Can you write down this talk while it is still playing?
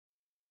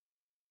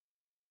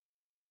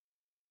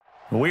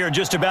We are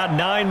just about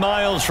 9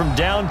 miles from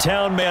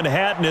downtown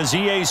Manhattan as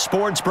EA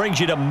Sports brings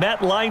you to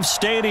MetLife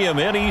Stadium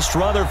in East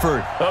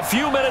Rutherford. A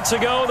few minutes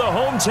ago, the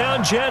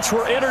hometown Jets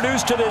were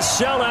introduced to this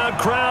sellout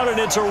crowd, and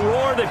it's a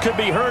roar that could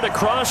be heard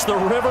across the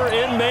river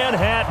in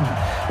Manhattan.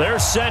 They're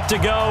set to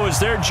go as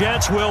their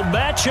Jets will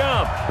match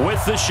up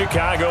with the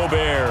Chicago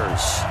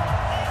Bears.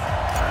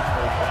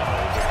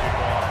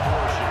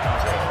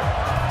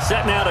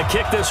 Set now to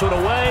kick this one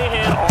away,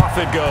 and off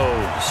it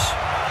goes.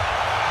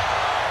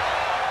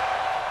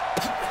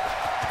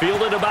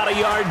 Fielded about a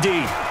yard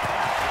deep.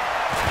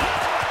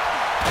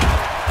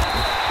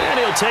 And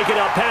he'll take it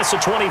up past the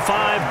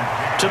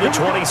 25 to the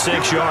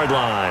 26-yard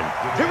line.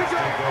 Here we go.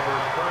 Take over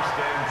 1st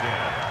and 10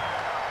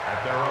 at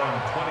their own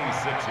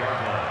 26-yard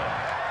line.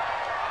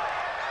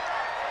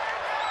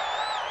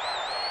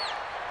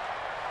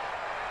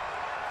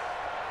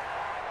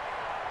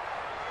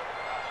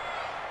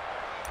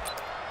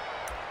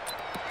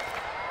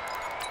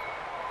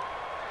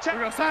 Check.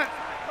 Here we go, set.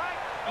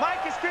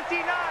 Mike is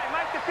 59.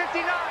 Mike to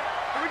 59.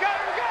 Here we go,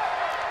 here we go.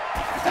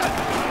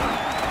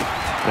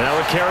 Now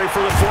a carry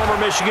for the former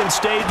Michigan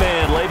State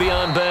man,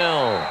 Le'Veon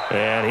Bell.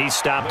 And he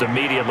stopped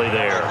immediately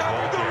there.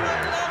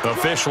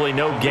 Officially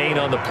no gain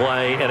on the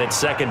play, and it's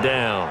 2nd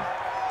down.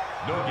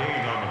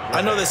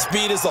 I know that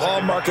speed is the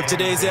hallmark of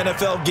today's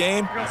NFL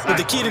game, but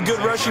the key to good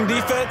rushing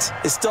defense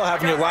is still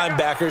having your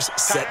linebackers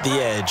set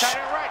the edge.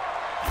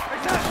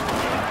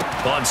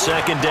 On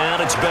 2nd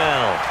down, it's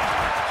Bell.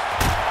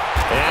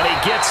 And he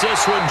gets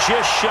this one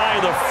just shy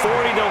of the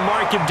 40. They'll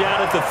mark him down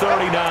at the 39.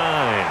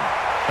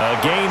 A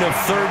gain of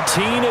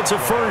 13. It's a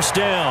 1st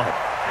down.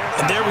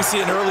 And there we see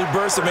an early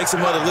burst that makes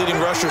him one of the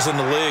leading rushers in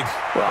the league.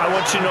 Well, I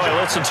want you to know, I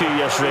listened to you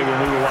yesterday when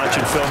we were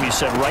watching film. You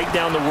said write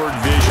down the word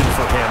vision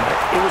for him.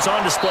 It was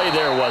on display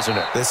there,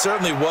 wasn't it? It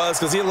certainly was,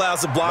 because he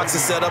allows the blocks to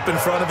set up in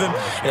front of him.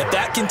 And if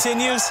that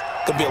continues,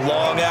 it could be a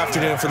long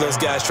afternoon for those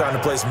guys trying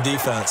to play some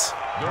defense.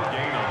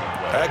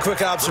 All right,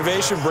 quick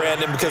observation,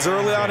 Brandon, because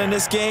early on in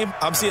this game,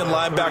 I'm seeing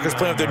linebackers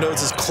playing with their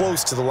noses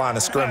close to the line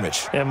of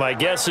scrimmage. And my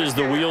guess is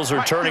the wheels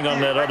are turning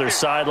on that other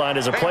sideline.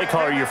 As a play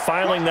caller, you're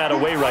filing that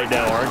away right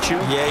now, aren't you?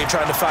 Yeah, you're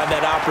trying to find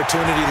that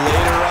opportunity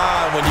later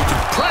on when you can...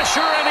 Pressure,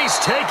 and he's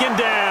taken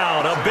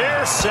down. A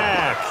Bear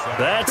sack.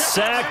 That's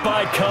sacked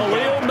by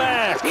Khalil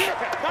Mack.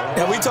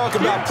 Now, we talk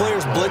about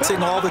players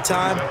blitzing all the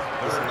time.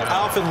 I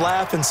often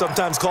laugh and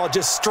sometimes call it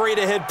just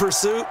straight-ahead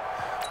pursuit.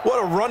 What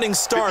a running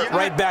start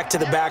right back to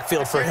the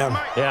backfield for him.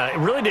 Yeah, it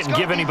really didn't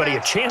give anybody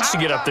a chance to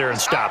get up there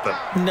and stop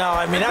him. No,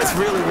 I mean, that's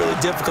really, really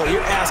difficult. You're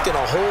asking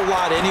a whole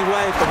lot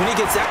anyway, but when he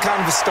gets that kind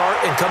of a start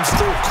and comes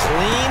through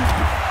clean.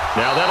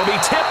 Now that'll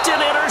be tipped and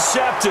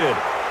intercepted.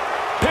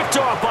 Picked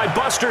off by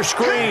Buster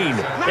Screen.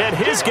 And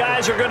his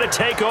guys are going to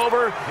take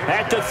over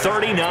at the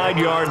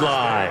 39-yard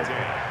line.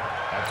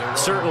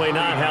 Certainly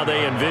not how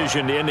they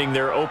envisioned ending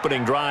their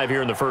opening drive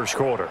here in the 1st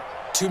quarter.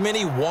 Too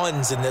many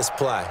ones in this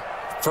play.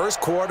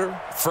 1st quarter,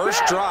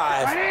 1st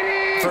drive,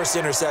 1st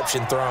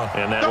interception thrown.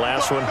 And that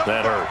last one,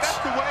 that hurts.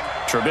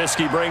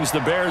 Trubisky brings the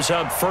Bears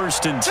up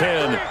 1st and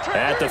 10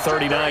 at the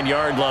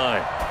 39-yard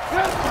line.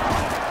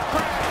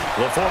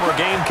 The former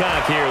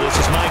Gamecock here. This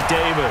is Mike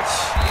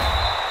Davis.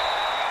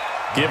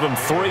 Give him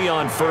 3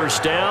 on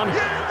 1st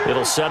down.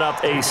 It'll set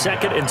up a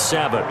 2nd and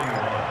 7.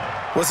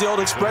 What's the old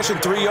expression,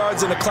 3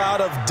 yards in a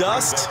cloud of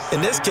dust?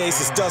 In this case,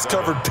 it's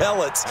dust-covered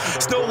pellets.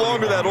 It's no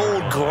longer that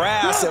old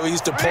grass that we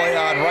used to play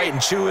on, right,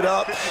 and chew it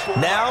up.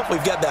 Now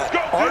we've got that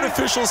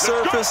artificial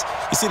surface.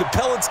 You see the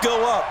pellets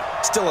go up.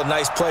 Still a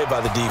nice play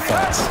by the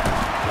defense.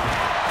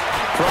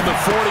 From the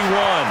 41,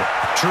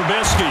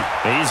 Trubisky.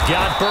 He's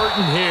got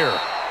Burton here.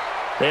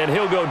 And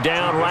he'll go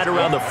down right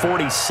around the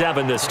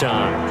 47 this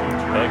time.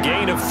 A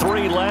gain of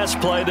 3 last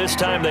play. This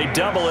time they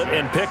double it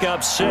and pick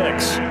up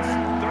 6.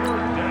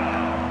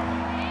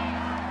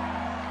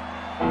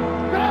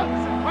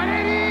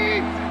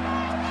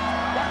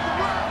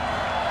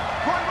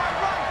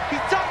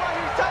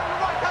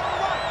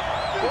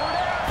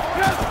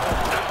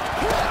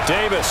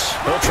 Davis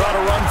will try to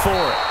run for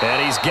it.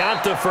 And he's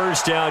got the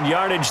 1st down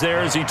yardage there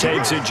as he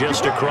takes it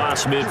just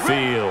across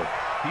midfield.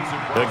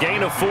 A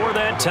gain of 4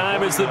 that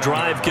time as the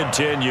drive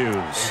continues.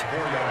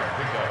 4-yard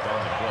pickup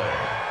on the play.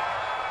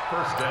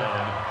 1st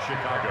down,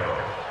 Chicago.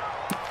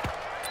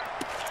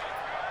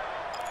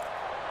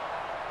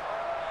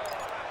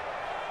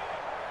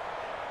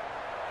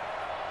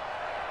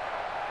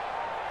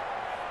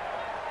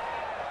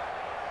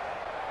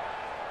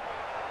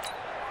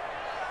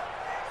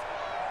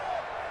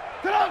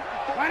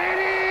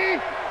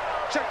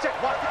 Check,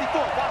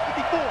 154,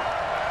 154.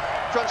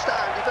 Crunch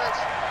time, defense.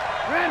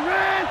 Ran,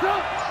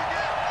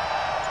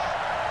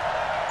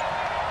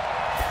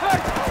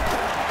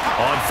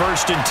 On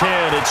 1st and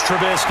 10, it's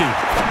Trubisky.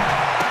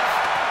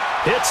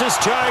 Hits his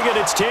target,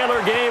 it's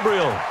Taylor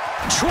Gabriel.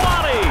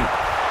 20!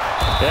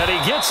 And he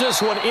gets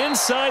this one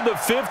inside the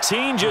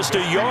 15, just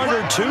a yard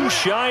or 2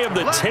 shy of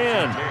the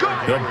 10.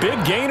 A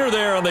big gainer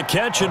there on the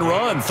catch and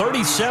run,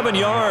 37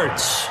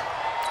 yards.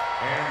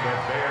 And the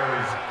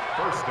Bears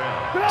 1st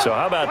down. So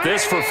how about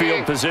this for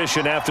field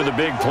position after the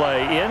big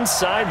play?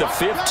 Inside the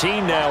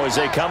 15 now as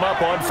they come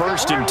up on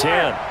 1st and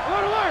 10.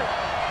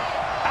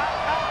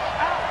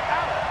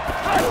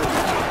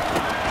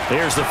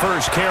 Here's the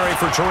first carry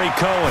for Tariq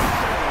Cohen.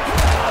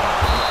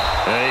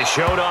 And he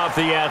showed off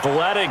the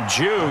athletic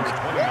juke.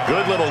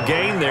 Good little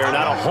gain there.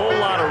 Not a whole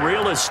lot of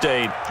real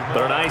estate,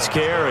 but a nice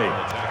carry.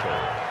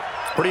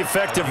 Pretty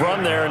effective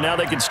run there, and now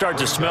they can start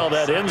to smell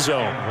that end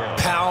zone.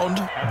 Pound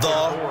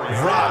the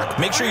rock.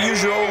 Make sure you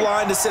use your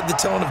O-line to set the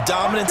tone of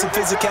dominance and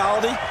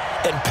physicality,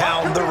 and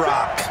pound the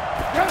rock.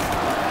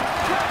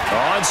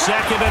 On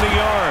second and a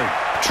yard,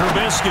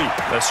 Trubisky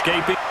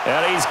escaping,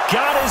 and he's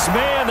got his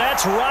man.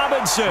 That's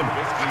Robinson.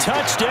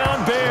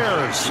 Touchdown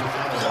Bears.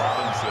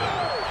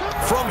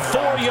 From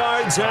 4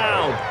 yards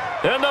out,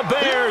 and the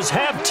Bears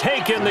have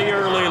taken the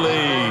early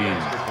lead.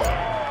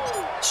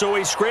 So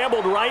he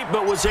scrambled right,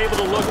 but was able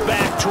to look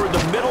back toward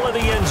the middle of the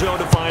end zone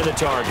to find the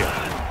target.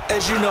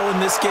 As you know, in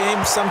this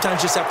game,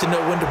 sometimes you just have to know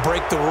when to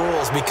break the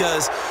rules,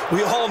 because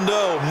we all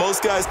know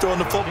most guys throwing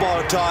the football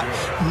are taught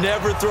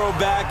never throw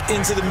back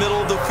into the middle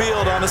of the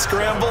field on a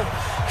scramble.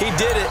 He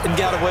did it and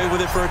got away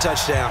with it for a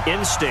touchdown.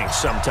 Instinct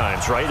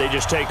sometimes, right? They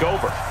just take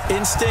over.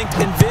 Instinct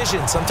and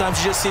vision. Sometimes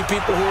you just see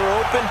people who are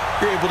open,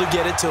 you're able to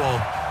get it to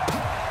them.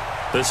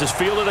 This is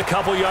fielded a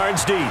couple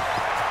yards deep.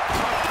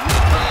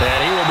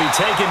 And he will be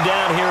taken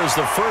down here as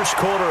the first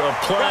quarter of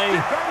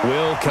play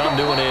will come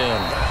to an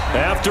end.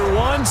 After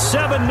one,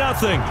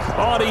 7-0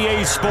 on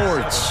EA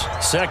Sports.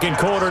 Second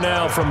quarter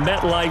now from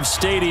MetLife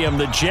Stadium.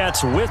 The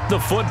Jets with the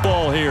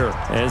football here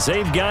as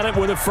they've got it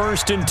with a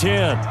 1st and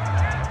 10.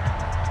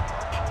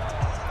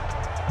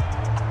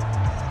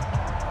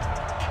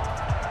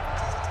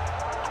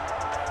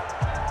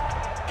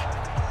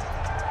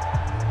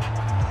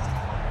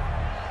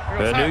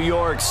 New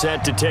York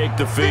set to take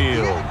the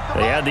field.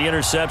 They had the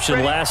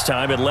interception last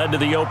time. It led to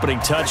the opening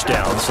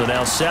touchdown. So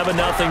now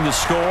 7-0 the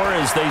score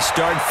as they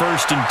start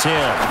 1st and 10.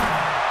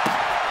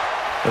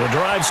 And the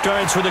drive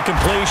starts with a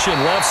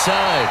completion left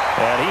side.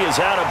 And he is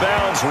out of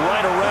bounds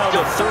right around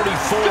the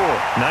 34.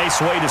 Nice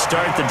way to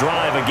start the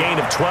drive. A gain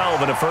of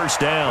 12 and a 1st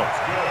down.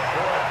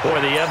 Boy,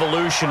 the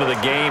evolution of the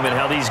game and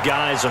how these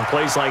guys on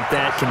plays like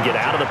that can get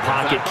out of the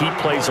pocket, keep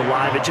plays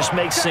alive, it just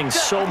makes things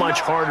so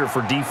much harder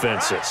for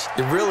defenses.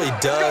 It really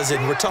does,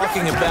 and we're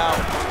talking about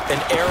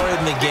an era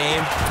in the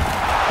game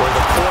where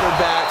the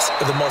quarterbacks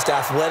are the most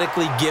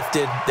athletically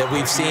gifted that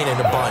we've seen in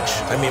a bunch.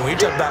 I mean, when you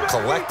talk about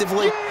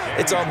collectively,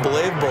 it's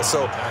unbelievable.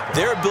 So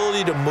their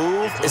ability to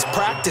move is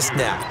practiced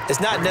now.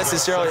 It's not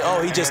necessarily,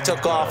 oh, he just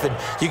took off and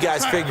you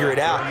guys figure it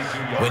out.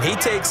 When he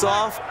takes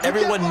off,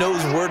 everyone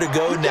knows where to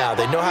go now.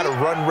 They know how to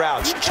run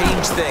routes,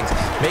 change things,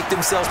 make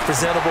themselves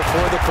presentable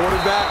for the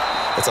quarterback.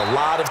 It's a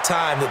lot of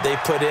time that they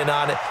put in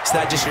on it. It's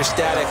not just your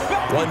static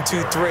 1,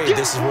 2, 3.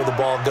 This is where the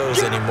ball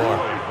goes anymore.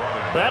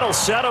 That'll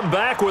set them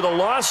back with a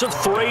loss of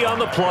 3 on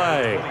the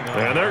play.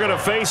 And they're going to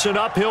face an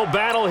uphill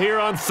battle here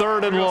on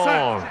 3rd and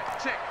long.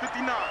 Check,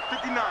 59,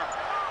 59.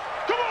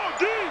 Come on,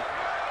 D!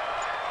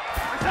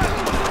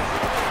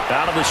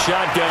 Out of the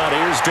shotgun,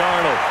 here's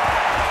Darnold.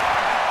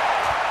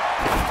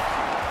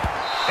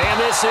 And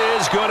this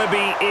is going to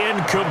be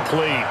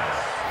incomplete.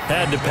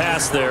 Had to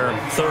pass there,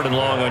 3rd and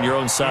long on your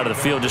own side of the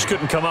field. Just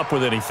couldn't come up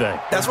with anything.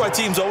 That's why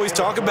teams always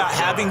talk about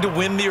having to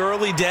win the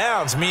early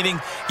downs, meaning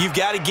you've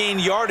got to gain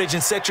yardage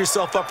and set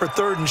yourself up for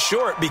 3rd and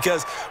short,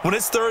 because when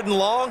it's 3rd and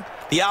long,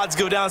 the odds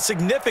go down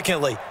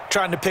significantly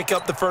trying to pick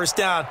up the 1st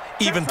down,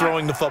 even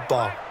throwing the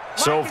football.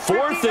 So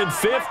 4th and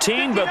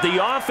 15, but the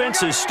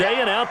offense is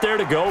staying out there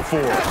to go for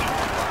it.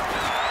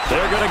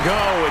 They're going to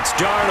go. It's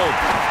Darnold.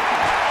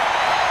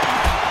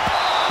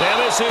 And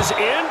this is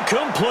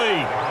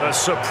incomplete. A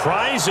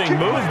surprising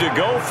move to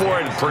go for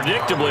it.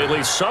 Predictably, at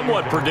least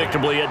somewhat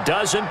predictably, it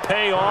doesn't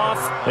pay off.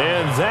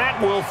 And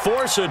that will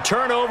force a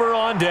turnover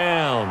on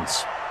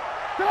downs.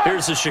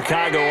 Here's the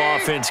Chicago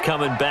offense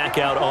coming back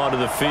out onto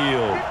the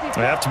field.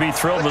 They have to be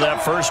thrilled with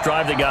that first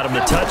drive. They got them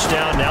the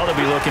touchdown. Now they'll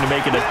be looking to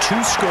make it a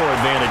 2-score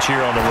advantage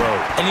here on the road.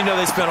 And you know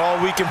they spent all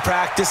week in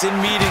practice, in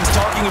meetings,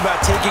 talking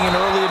about taking an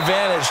early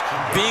advantage.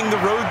 Being the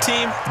road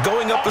team,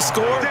 going up a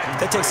score,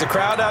 that takes the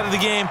crowd out of the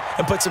game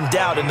and puts some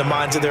doubt in the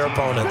minds of their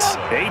opponents.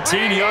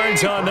 18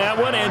 yards on that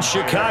one, and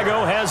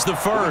Chicago has the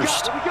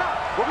first.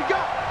 What we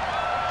got?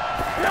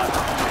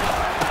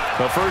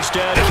 A 1st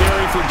down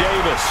carry for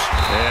Davis.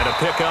 And a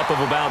pickup of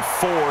about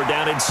 4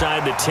 down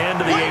inside the 10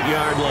 to the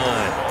 8-yard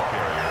line.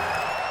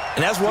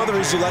 And that's one of the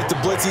reasons you like to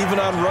blitz even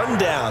on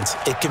rundowns.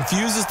 It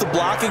confuses the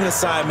blocking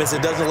assignments.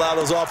 It doesn't allow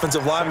those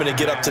offensive linemen to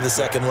get up to the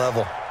 2nd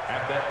level.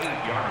 At the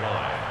 8-yard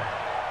line.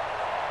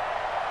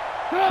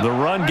 The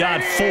run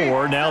got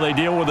 4. Now they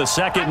deal with a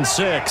 2nd and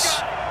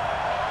 6.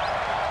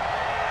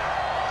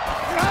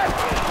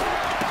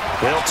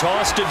 They'll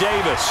toss to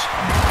Davis.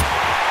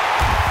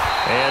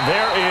 And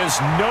there is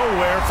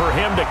nowhere for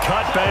him to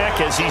cut back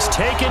as he's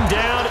taken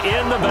down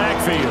in the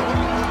backfield.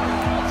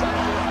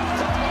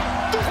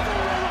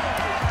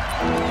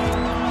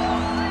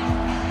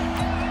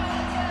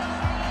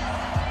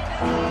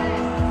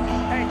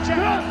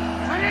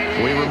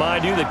 We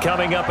remind you that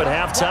coming up at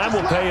halftime,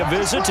 we'll pay a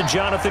visit to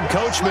Jonathan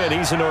Coachman.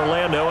 He's in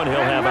Orlando, and he'll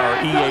have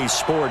our EA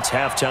Sports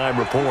halftime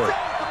report.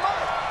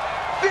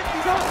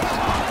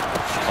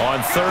 On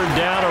 3rd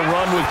down, a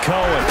run with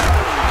Cohen.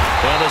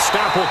 And the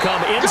stop will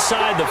come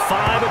inside the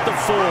 5 at the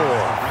 4.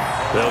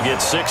 They'll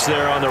get 6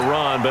 there on the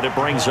run, but it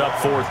brings up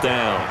 4th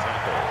down.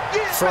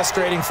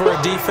 Frustrating for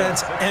a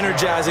defense,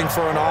 energizing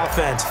for an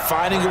offense.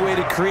 Finding a way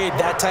to create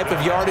that type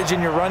of yardage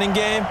in your running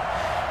game,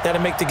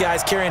 that'll make the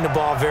guys carrying the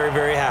ball very,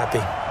 very happy.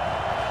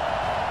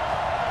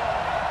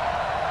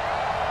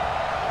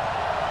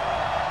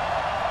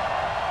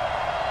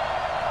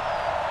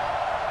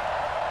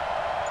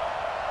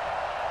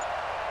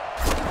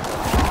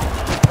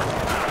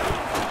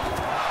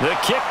 The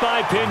kick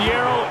by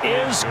Pinheiro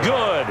is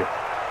good.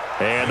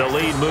 And the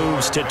lead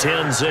moves to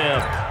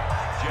 10-zip.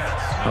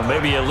 Well,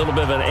 maybe a little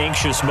bit of an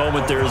anxious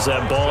moment there as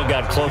that ball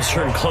got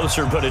closer and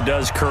closer, but it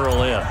does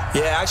curl in.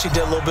 Yeah, actually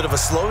did a little bit of a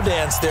slow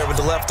dance there with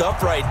the left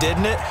upright,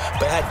 didn't it?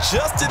 But had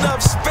just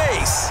enough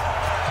space,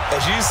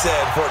 as you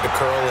said, for it to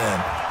curl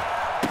in.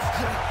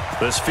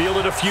 This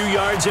fielded a few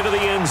yards into the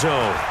end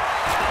zone.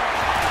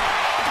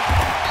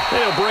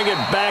 They'll bring it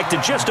back to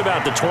just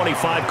about the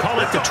 25, call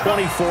it the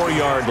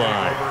 24-yard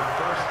line.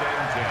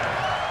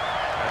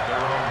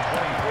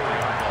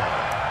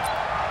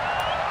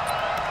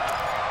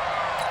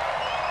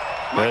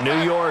 And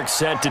New York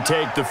set to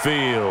take the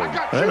field.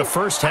 And a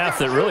first half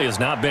that really has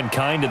not been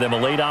kind to them. A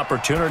late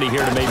opportunity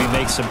here to maybe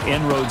make some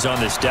inroads on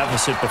this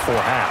deficit before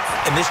half.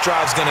 And this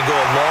drive's going to go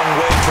a long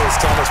way towards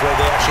telling us whether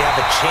they actually have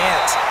a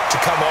chance to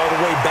come all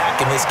the way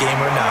back in this game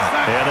or not.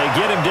 And they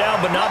get him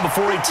down, but not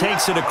before he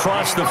takes it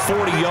across the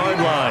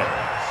 40-yard line.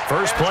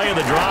 First play of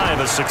the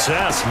drive, a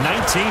success,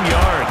 19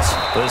 yards.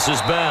 This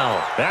is Bell.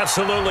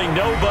 Absolutely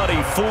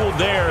nobody fooled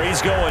there.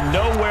 He's going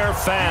nowhere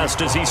fast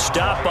as he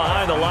stopped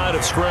behind the line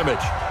of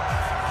scrimmage.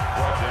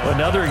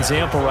 Another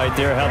example right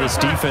there how this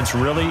defense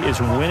really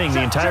is winning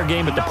the entire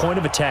game at the point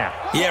of attack.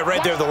 Yeah,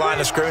 right there at the line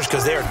of scrimmage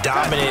because they are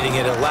dominating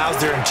it. It allows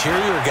their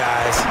interior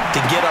guys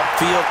to get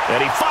upfield.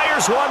 And he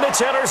fires one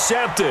that's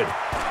intercepted.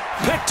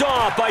 Picked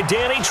off by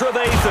Danny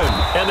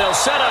Trevathan. And they'll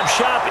set up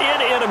shop in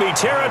enemy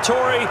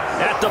territory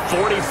at the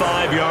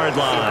 45-yard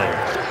line.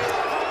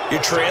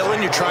 You're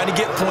trailing, you're trying to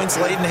get points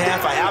late in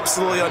half. I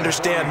absolutely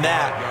understand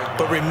that.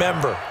 But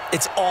remember,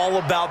 it's all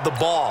about the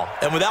ball.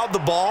 And without the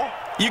ball,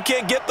 you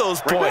can't get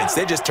those points.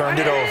 They just turned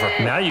it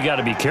over. Now you got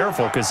to be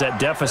careful because that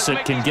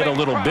deficit can get a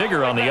little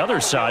bigger on the other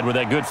side with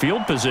that good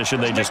field position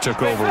they just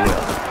took over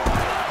with.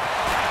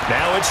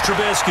 Now it's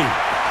Trubisky.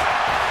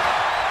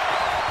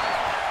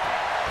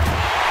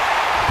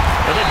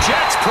 And the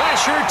Jets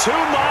pressure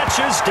too much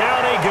as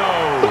down he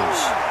goes.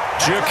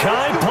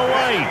 Ja'Kai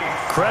Polite.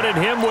 Credit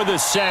him with a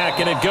sack,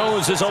 and it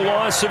goes as a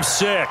loss of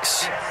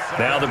 6.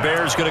 Now the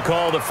Bears going to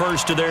call the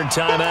first of their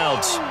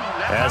timeouts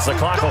as the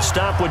clock will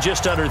stop with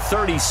just under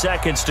 30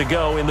 seconds to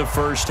go in the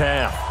first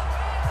half.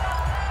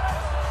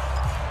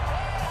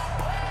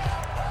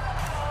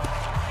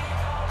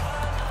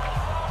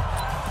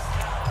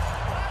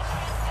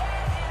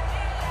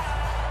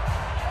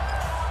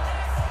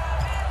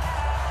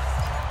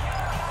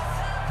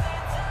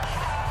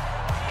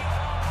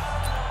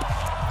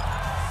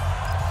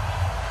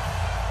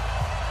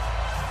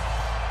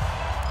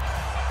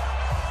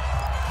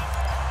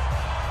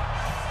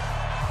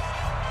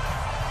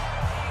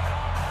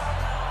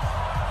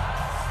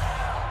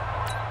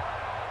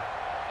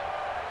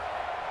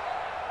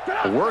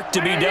 Work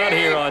to be done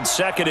here on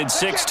 2nd and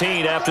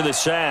 16 after the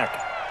sack.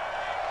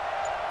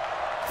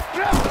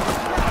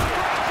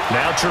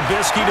 Now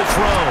Trubisky to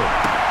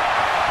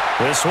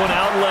throw. This one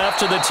out left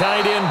to the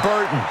tight end,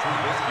 Burton.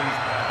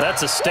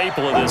 That's a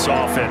staple of this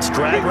offense.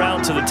 Drag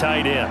route to the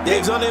tight end. Yeah,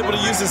 he's unable to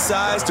use his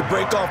size to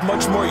break off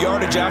much more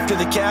yardage after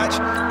the catch,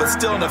 but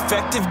still an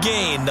effective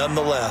gain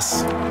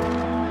nonetheless.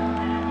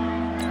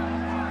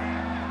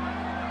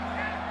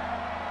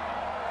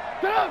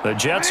 The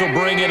Jets will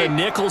bring in a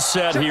nickel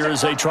set here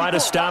as they try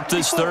to stop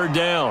this third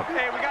down.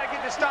 Hey, we got to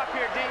get this stop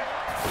here, D.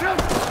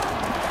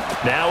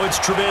 Now it's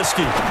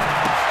Trubisky.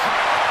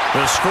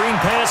 The screen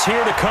pass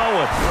here to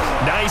Cohen.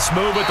 Nice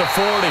move at the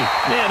 40.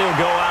 And he'll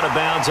go out of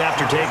bounds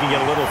after taking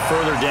it a little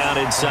further down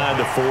inside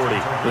the 40.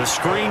 The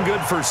screen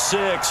good for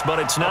 6, but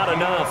it's not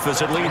enough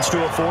as it leads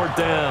to a 4th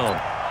down.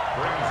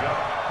 Brings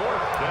up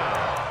 4th down.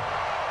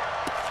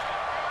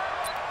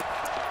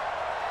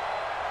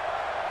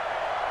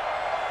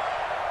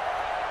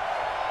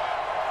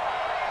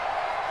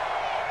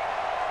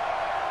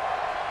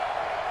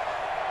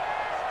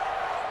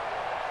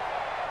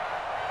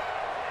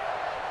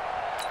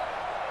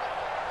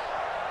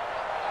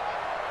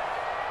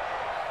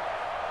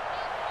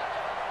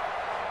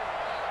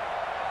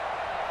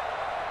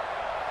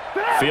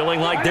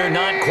 Feeling like they're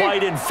not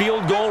quite in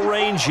field goal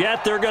range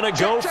yet. They're going to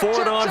go for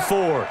it on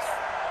 4th.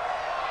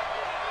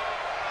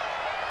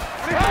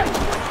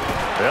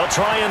 They'll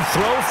try and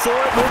throw for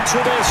it with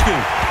Trubisky.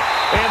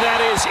 And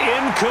that is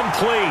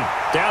incomplete.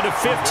 Down to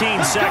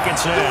 15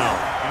 seconds now.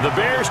 The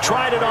Bears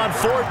tried it on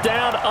 4th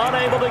down,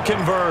 unable to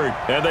convert.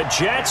 And the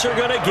Jets are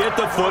going to get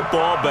the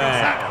football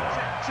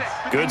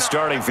back. Good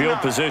starting field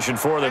position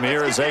for them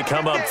here as they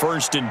come up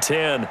 1st and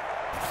 10.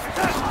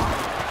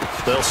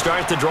 They'll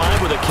start the drive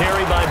with a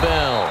carry by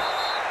Bell.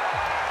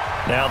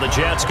 Now the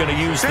Jets going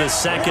to use the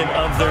second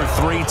of their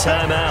 3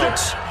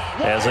 timeouts.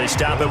 as they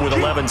stop it with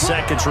 11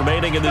 seconds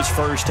remaining in this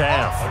first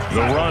half.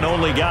 The run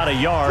only got a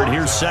yard.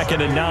 Here's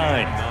 2nd and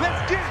 9.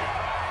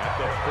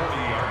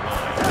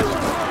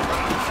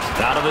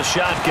 Out of the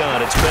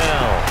shotgun, it's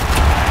Bell.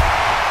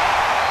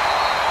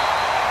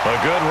 A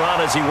good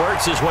run as he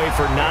works his way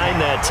for 9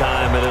 that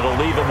time, and it'll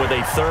leave him with a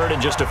 3rd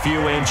and just a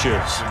few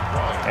inches.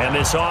 And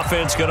this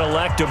offense going to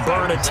elect to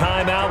burn a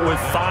timeout with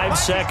 5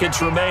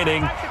 seconds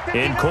remaining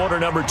in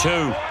quarter number 2.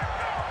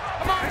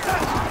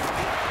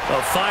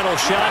 A final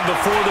shot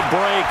before the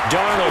break.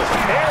 Darnold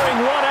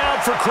airing one out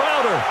for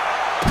Crowder.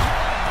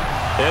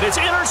 And it's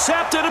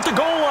intercepted at the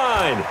goal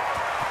line.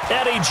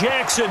 Eddie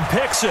Jackson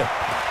picks it.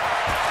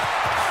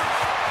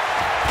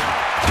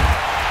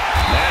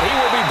 And he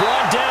will be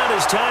brought down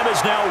as time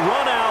has now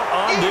run out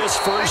on this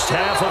first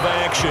half of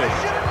action.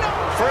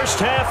 First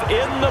half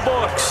in the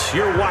books.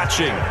 You're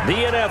watching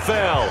the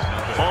NFL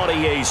on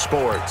EA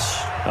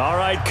Sports. All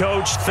right,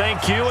 Coach,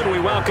 thank you, and we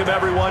welcome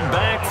everyone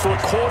back for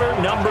quarter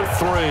number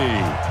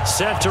 3.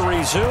 Set to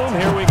resume.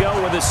 Here we go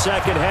with the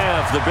second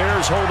half. The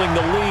Bears holding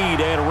the lead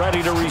and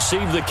ready to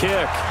receive the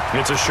kick.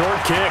 It's a short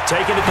kick,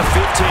 taken at the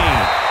 15.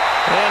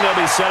 And they'll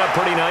be set up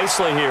pretty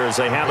nicely here as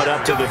they have it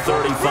up to the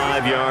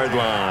 35-yard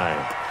line.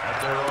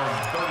 At their own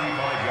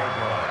 35-yard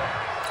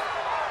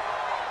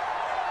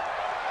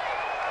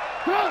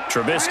line.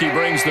 Trubisky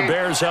brings the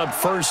Bears up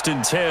 1st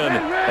and 10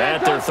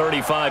 at their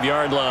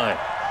 35-yard line.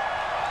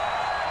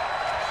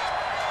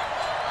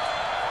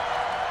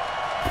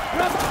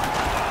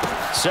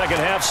 Second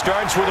half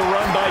starts with a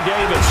run by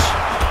Davis.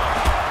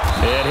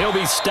 And he'll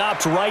be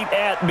stopped right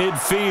at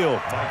midfield.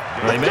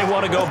 They may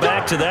want to go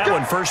back to that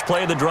one. First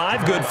play of the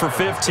drive, good for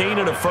 15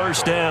 and a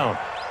first down.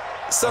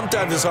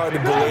 Sometimes it's hard to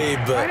believe,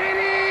 but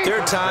there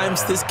are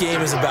times this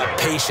game is about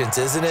patience,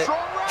 isn't it?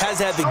 Has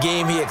had the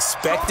game he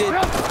expected,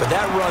 but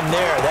that run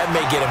there, that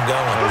may get him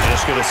going. I was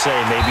just going to say,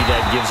 maybe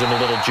that gives him a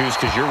little juice,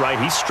 because you're right,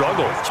 he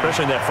struggled,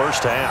 especially in that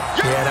first half.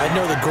 Yeah, and I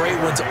know the great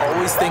ones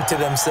always think to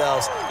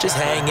themselves, just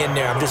hang in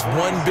there. I'm just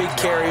one big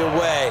carry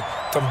away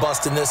from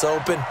busting this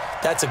open.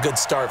 That's a good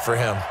start for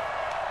him.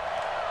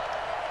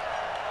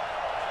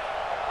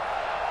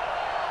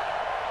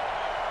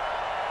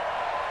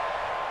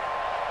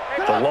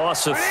 The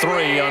loss of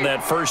 3 on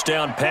that first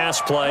down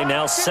pass play,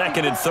 now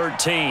 2nd and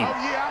 13.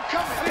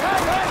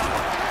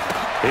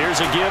 Here's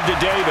a give to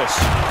Davis.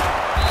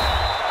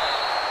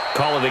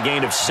 Call it a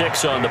gain of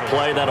 6 on the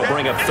play. That'll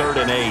bring up 3rd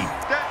and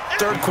 8.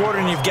 Third quarter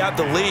and you've got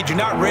the lead. You're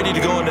not ready to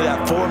go into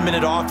that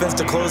 4-minute offense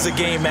to close the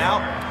game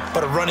out,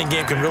 but a running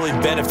game can really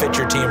benefit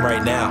your team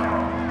right now.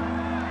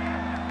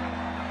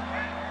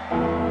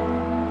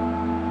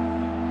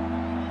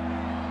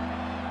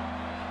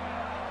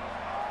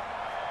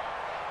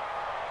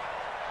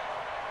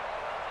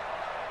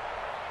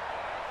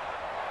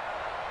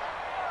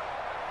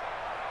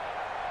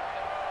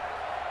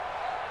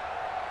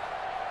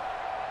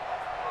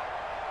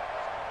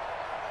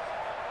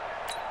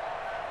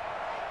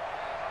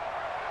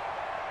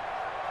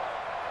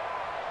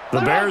 The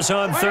Bears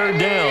on 3rd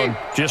down.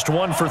 Just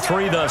 1 for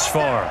 3 thus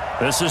far.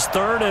 This is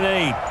 3rd and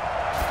 8.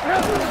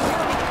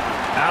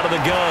 Out of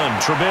the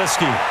gun,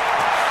 Trubisky.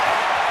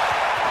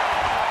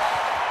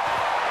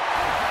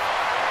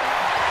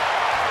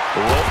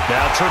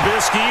 Now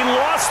Trubisky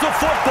lost the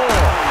football.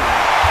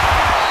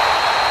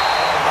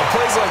 On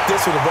plays like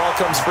this where the ball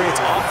comes free, it's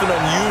often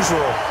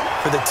unusual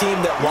for the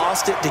team that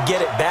lost it to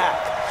get it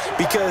back.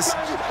 Because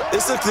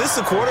this is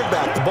a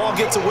quarterback. The ball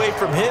gets away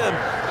from him.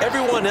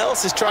 Everyone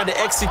else is trying to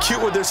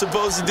execute what they're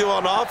supposed to do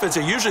on offense.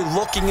 They're usually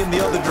looking in the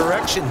other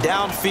direction,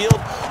 downfield,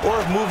 or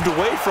have moved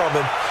away from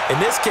him. In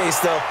this case,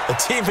 though, a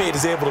teammate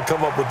is able to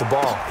come up with the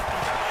ball.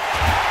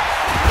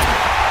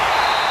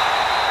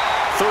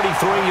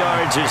 33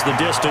 yards is the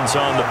distance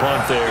on the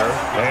punt there.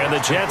 And the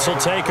Jets will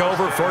take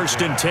over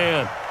 1st and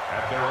 10.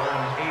 At their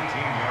own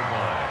 18-yard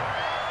line.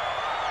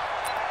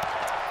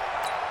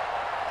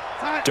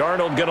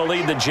 Darnold going to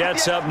lead the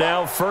Jets up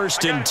now,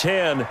 1st and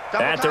 10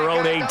 at their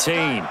own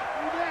 18.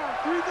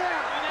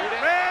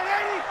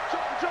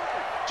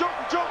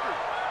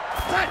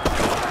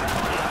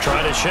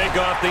 Trying to shake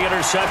off the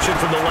interception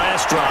from the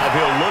last drive.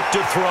 He'll look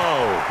to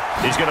throw.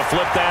 He's going to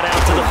flip that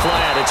out to the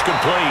flat. It's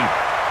complete.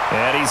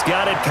 And he's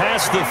got it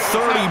past the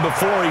 30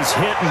 before he's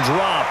hit and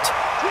dropped.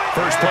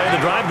 First play of the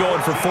drive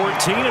going for 14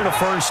 and a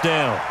first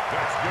down.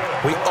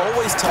 We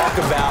always talk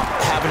about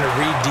having to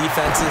read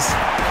defenses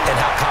and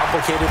how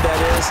complicated that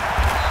is.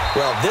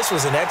 Well, this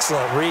was an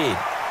excellent read.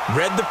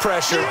 Read the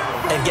pressure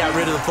and got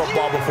rid of the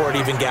football before it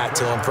even got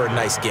to him for a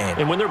nice gain.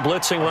 And when they're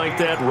blitzing like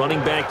that, running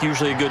back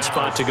usually a good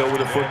spot to go with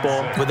the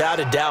football? Without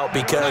a doubt,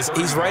 because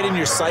he's right in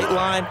your sight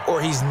line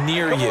or he's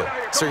near you.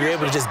 So you're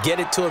able to just get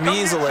it to him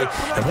easily.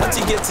 And once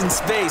he gets in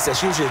space,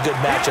 that's usually a good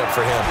matchup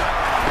for him.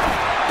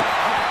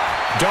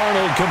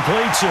 Darnold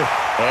completes it.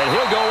 And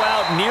he'll go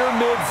out near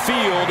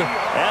midfield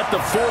at the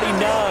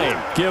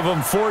 49. Give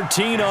him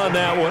 14 on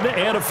that one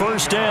and a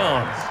first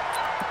down.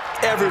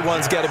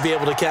 Everyone's got to be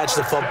able to catch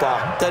the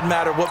football. Doesn't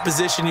matter what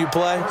position you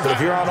play, but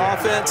if you're on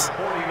offense,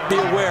 be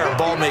aware a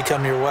ball may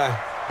come your way.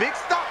 Big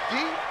stop,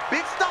 G.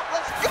 Big stop.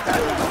 Let's go.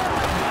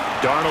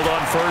 Darnold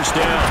on first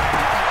down.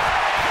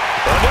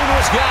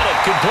 Nunez got it,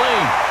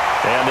 complete.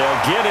 And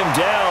they'll get him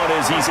down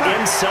as he's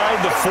inside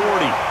the 40.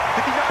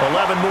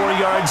 11 more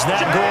yards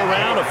that go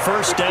around, a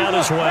first down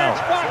as well.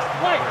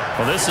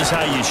 Well, this is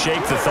how you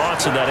shake the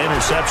thoughts of that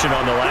interception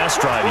on the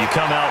last drive. You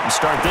come out and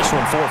start this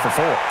one 4 for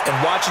 4. And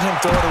watching him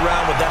throw it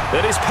around with that.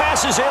 And his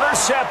pass is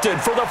intercepted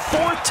for the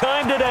 4th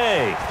time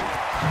today.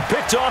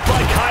 Picked off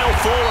by Kyle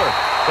Fuller.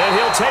 And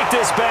he'll take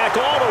this back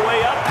all the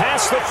way up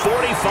past the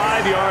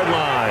 45-yard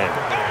line.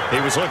 He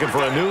was looking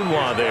for a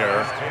Nunez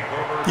there.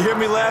 You hear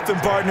me laughing,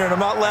 partner, and I'm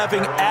not laughing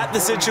at the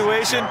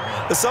situation.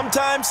 But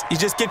sometimes you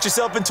just get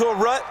yourself into a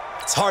rut.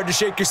 It's hard to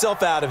shake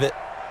yourself out of it.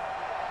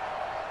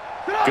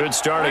 Good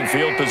starting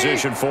field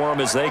position for him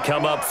as they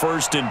come up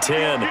 1st and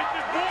 10.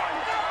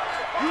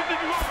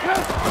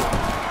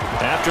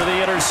 After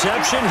the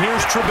interception,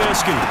 here's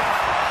Trubisky.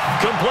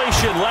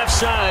 Completion left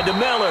side to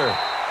Miller.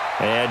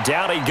 And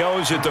down he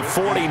goes at the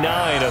 49,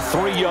 a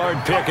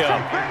 3-yard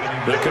pickup.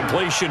 The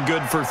completion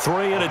good for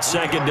 3, and it's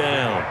 2nd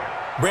down.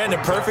 Brandon,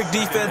 perfect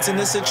defense in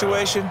this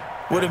situation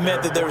would have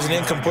meant that there was an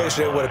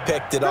incompletion. They would have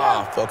picked it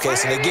off. Okay,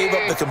 so they gave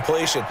up the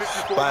completion.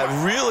 But I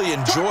really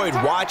enjoyed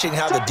watching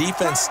how the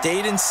defense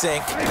stayed in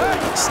sync,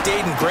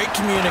 stayed in great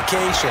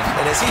communication.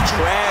 And as he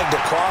dragged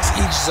across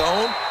each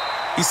zone,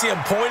 you see him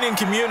pointing,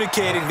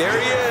 communicating. There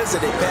he is,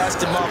 and they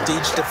passed him off to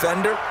each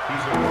defender.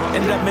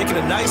 Ended up making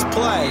a nice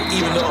play,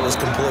 even though it was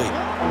complete.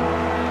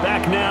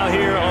 Back now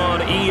here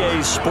on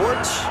EA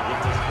Sports.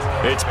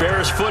 It's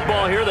Bears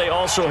football here. They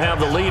also have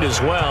the lead as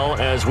well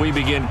as we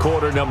begin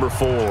quarter number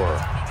 4.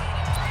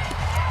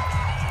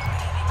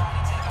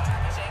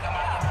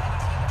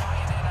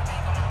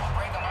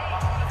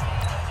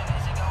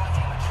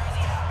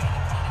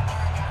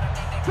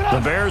 The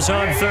Bears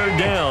on 3rd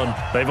down.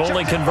 They've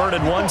only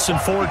converted once in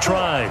 4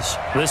 tries.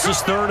 This is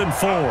 3rd and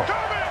 4.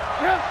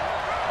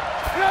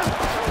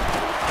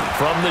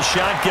 From the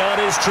shotgun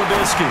is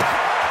Trubisky.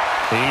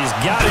 He's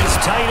got his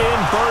tight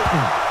end,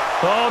 Burton.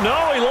 Oh,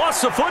 no, he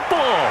lost the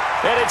football.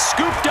 And it's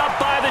scooped up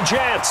by the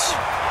Jets.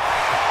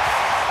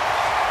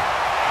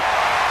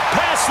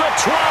 Past the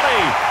 20.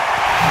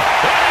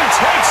 And he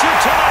takes it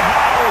to the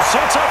house.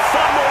 It's a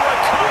fumble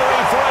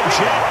recovery for a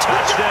Jet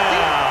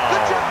touchdown.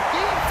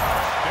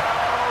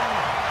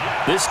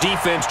 This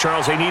defense,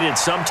 Charles, they needed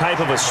some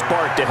type of a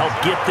spark to help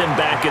get them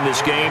back in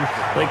this game.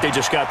 I think they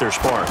just got their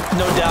spark.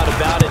 No doubt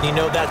about it. You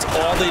know, that's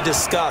all they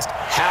discussed.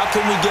 How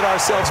can we get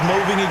ourselves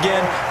moving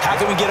again? How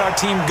can we get our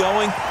team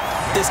going?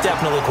 This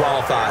definitely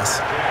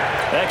qualifies.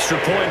 Extra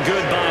point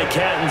good by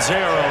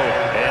Catanzaro.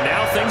 And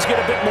now things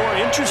get a bit more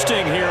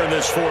interesting here in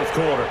this 4th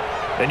quarter.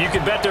 And you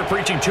can bet they're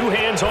preaching 2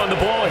 hands on the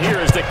ball here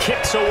as the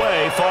kick's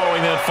away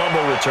following that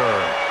fumble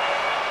return.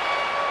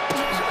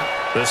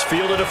 This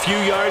fielded a few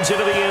yards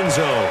into the end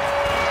zone.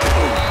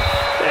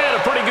 And a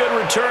pretty good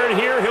return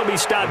here. He'll be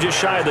stopped just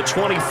shy of the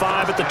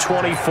 25 at the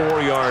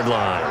 24-yard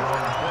line.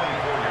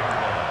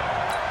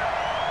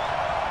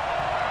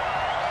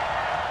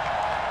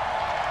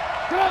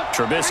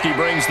 Trubisky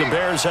brings the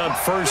Bears up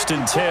 1st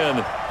and 10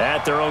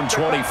 at their own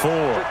 24.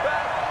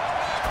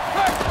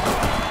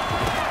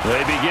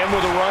 They begin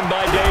with a run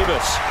by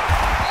Davis.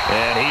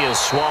 And he is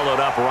swallowed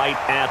up right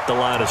at the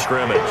line of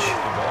scrimmage.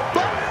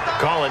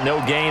 Call it no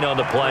gain on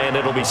the play, and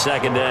it'll be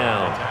 2nd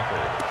down.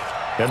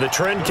 And the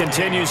trend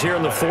continues here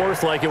in the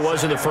 4th like it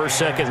was in the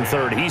 1st, 2nd, and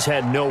 3rd. He's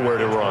had nowhere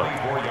to run.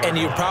 And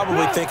you're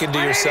probably thinking to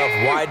yourself,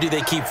 why do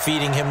they keep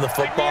feeding him the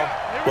football?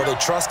 Well, they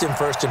trust him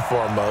first and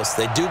foremost.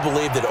 They do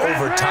believe that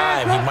over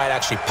time he might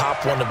actually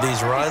pop one of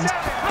these runs.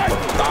 But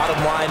the bottom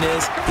line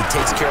is he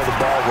takes care of the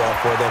ball well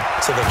for them,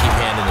 so they'll keep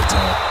handing it to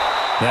him.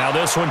 Now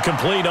this one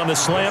complete on the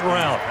slant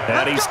route.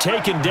 And he's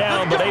taken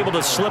down but able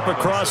to slip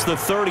across the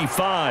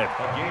 35.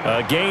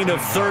 A gain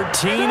of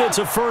 13. It's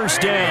a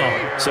first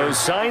down. So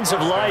signs of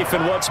life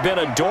in what's been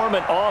a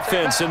dormant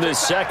offense in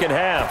this 2nd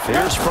half.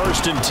 Here's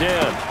 1st and 10.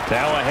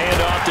 Now a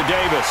handoff to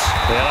Davis.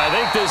 And I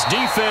think this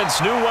defense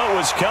knew what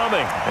was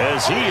coming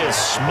as he is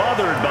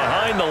smothered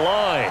behind the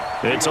line.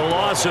 It's a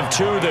loss of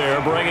 2 there,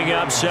 bringing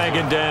up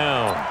 2nd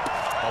down.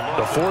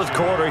 The 4th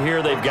quarter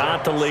here, they've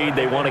got the lead.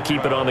 They want to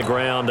keep it on the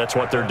ground. That's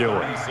what they're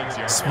doing.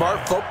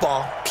 Smart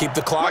football. Keep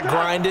the clock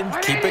grinding.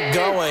 Keep it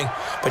going.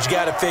 But you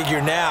got to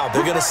figure now,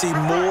 they're going to see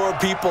more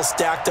people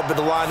stacked up at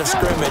the line of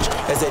scrimmage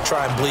as they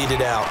try and bleed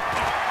it out.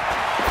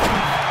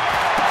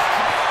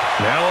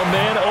 Now a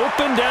man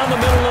open down the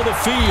middle of the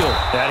field.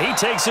 And he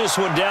takes this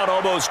one down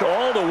almost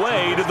all the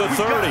way to the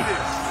 30.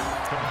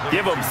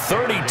 Give him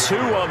 32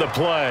 on the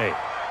play.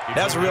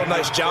 That's a real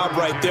nice job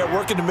right there,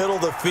 working the middle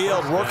of the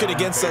field, working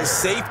against those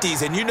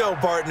safeties. And you know,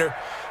 partner,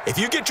 if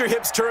you get your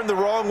hips turned the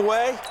wrong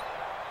way,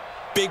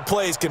 big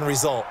plays can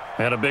result.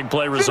 And a big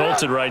play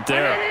resulted right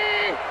there.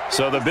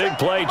 So the big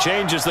play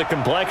changes the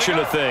complexion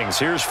of things.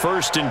 Here's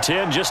 1st and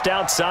 10 just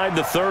outside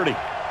the 30.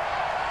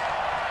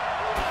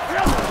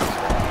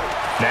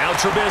 Now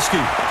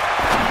Trubisky.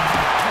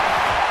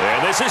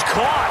 And this is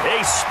caught.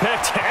 A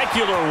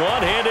spectacular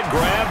one-handed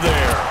grab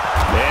there.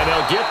 And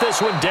they'll get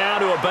this one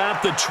down to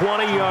about the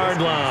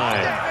 20-yard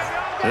line.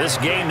 This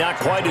game not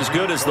quite as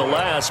good as the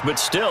last, but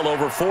still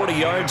over 40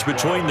 yards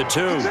between the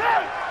two.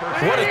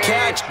 What a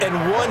catch, and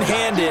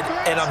one-handed,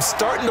 and I'm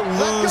starting to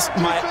lose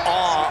my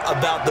awe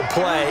about the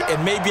play, and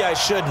maybe I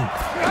shouldn't.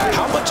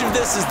 How much of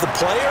this is the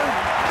player?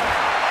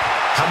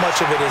 How much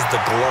of it is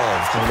the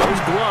glove? Well, those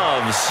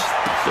gloves,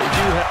 they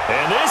do have.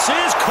 And this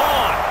is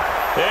caught.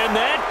 And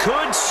that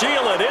could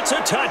seal it. It's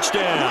a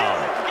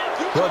touchdown.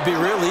 Well, it'd be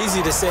real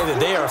easy to say that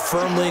they are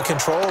firmly in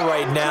control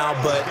right now,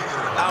 but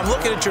I'm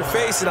looking at your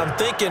face and I'm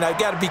thinking I've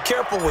got to be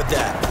careful with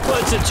that. Well,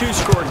 it's a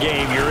two-score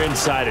game. You're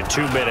inside of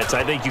 2 minutes.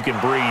 I think you can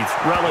breathe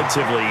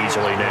relatively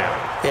easily now.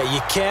 Yeah, you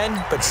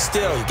can, but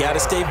still, you got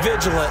to stay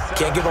vigilant.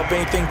 Can't give up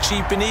anything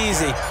cheap and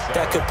easy.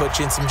 That could put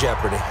you in some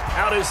jeopardy.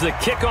 Out is the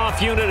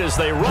kickoff unit as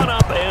they run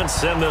up and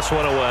send this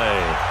one away.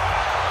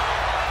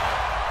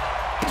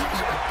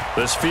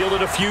 This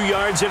fielded a few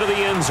yards into the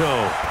end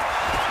zone.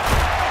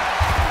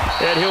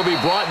 And he'll be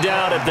brought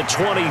down at the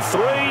 23,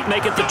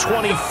 make it the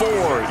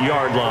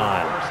 24-yard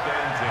line. First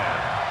and 10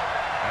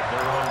 at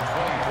their own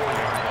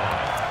 24-yard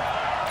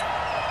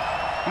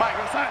line. Mike,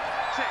 outside.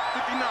 Check.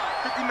 59,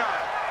 59.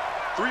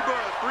 Three bud.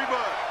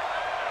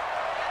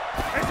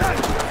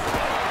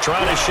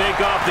 Trying to shake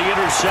off the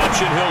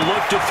interception. He'll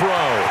look to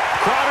throw.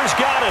 Crowder's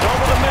got it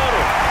over the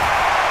middle.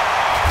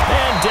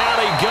 And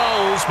down he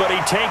goes, but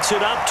he takes it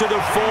up to the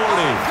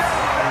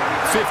 40.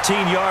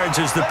 15 yards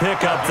is the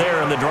pickup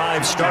there, and the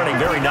drive starting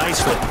very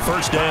nicely.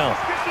 First down.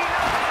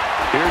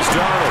 Here's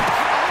Darnold.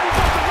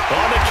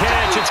 On the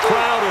catch, it's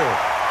Crowder.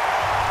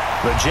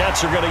 The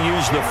Jets are going to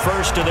use the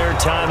first of their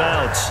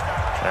timeouts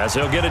as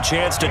they'll get a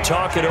chance to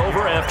talk it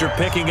over after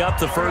picking up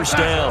the first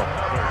down.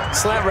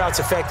 Slant route's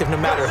effective no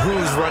matter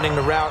who's running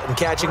the route and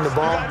catching the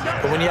ball.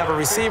 But when you have a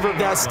receiver of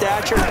that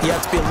stature, you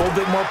have to be a little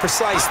bit more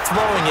precise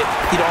throwing it.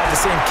 You don't have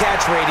the same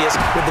catch radius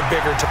with the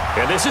bigger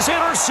target. And this is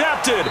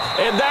intercepted,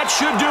 and that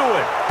should do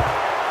it.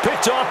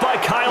 Picked off by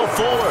Kyle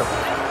Fuller.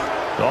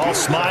 All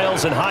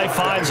smiles and high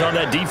fives on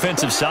that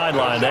defensive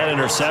sideline. That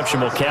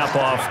interception will cap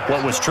off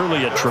what was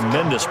truly a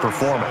tremendous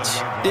performance.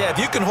 Yeah, if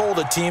you can hold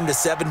a team to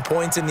 7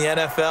 points in the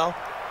NFL,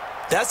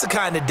 that's the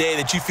kind of day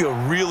that you feel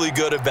really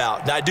good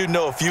about. Now, I do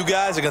know a few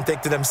guys are going to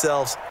think to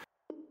themselves,